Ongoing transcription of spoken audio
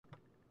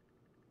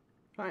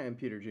Hi, I'm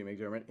Peter G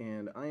McDermott,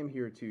 and I am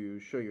here to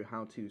show you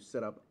how to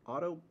set up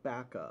auto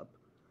backup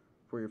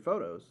for your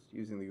photos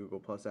using the Google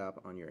Plus app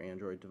on your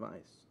Android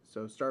device.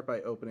 So start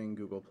by opening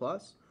Google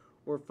Plus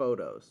or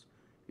Photos.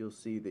 You'll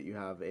see that you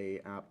have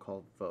an app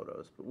called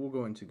Photos, but we'll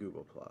go into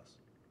Google Plus.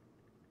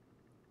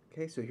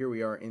 Okay, so here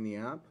we are in the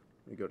app.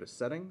 We go to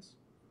Settings.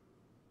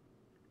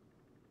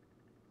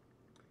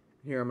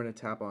 Here I'm going to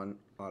tap on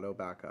Auto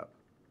Backup.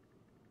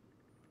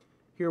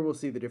 Here we'll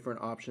see the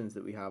different options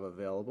that we have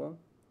available.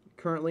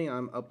 Currently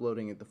I'm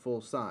uploading it the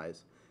full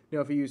size. Now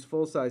if you use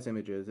full size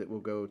images, it will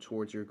go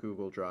towards your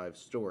Google Drive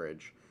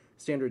storage.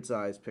 Standard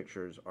size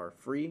pictures are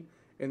free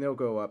and they'll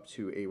go up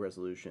to a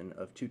resolution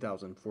of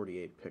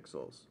 2048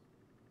 pixels.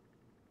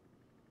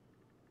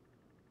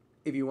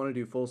 If you want to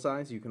do full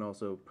size, you can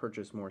also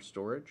purchase more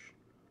storage.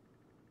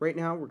 Right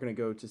now we're going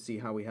to go to see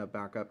how we have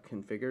backup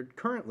configured.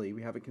 Currently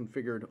we have it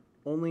configured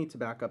only to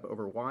backup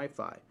over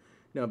Wi-Fi.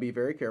 Now be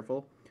very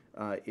careful.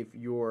 If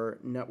your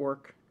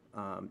network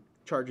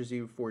charges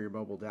you for your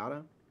mobile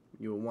data,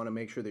 you'll want to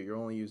make sure that you're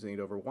only using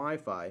it over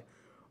Wi-Fi.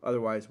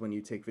 Otherwise, when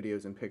you take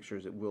videos and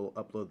pictures, it will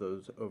upload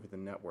those over the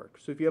network.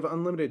 So if you have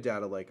unlimited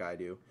data like I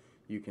do,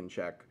 you can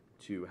check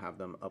to have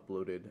them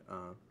uploaded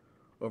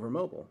over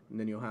mobile. And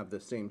then you'll have the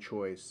same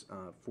choice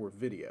for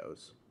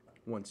videos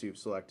once you've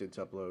selected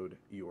to upload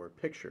your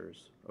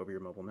pictures over your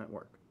mobile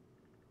network.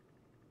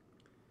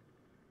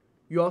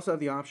 You also have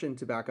the option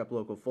to back up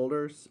local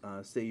folders.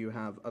 Say you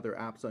have other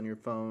apps on your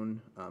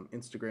phone,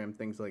 Instagram,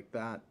 things like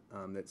that,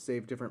 that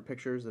save different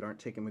pictures that aren't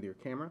taken with your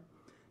camera.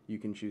 You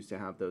can choose to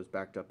have those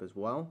backed up as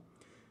well.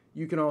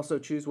 You can also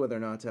choose whether or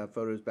not to have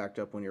photos backed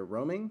up when you're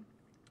roaming,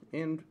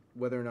 and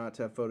whether or not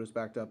to have photos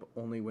backed up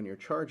only when you're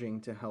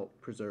charging to help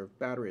preserve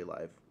battery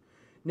life.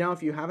 Now,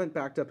 if you haven't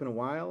backed up in a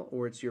while,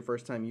 or it's your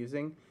first time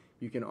using,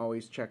 you can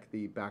always check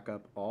the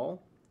backup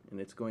all, and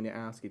it's going to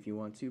ask if you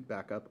want to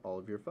back up all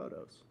of your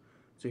photos.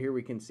 So here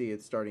we can see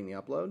it's starting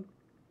the upload,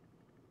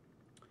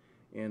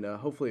 and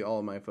hopefully all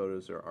of my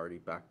photos are already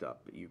backed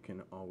up, but you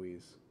can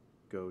always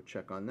go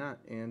check on that.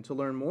 And to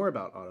learn more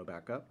about Auto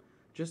Backup,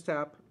 just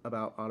tap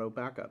About Auto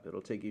Backup.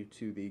 It'll take you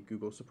to the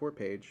Google support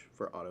page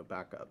for Auto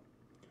Backup.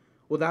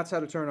 Well, that's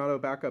how to turn Auto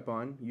Backup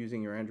on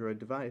using your Android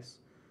device.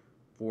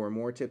 For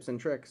more tips and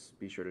tricks,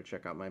 be sure to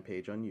check out my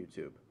page on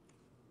YouTube.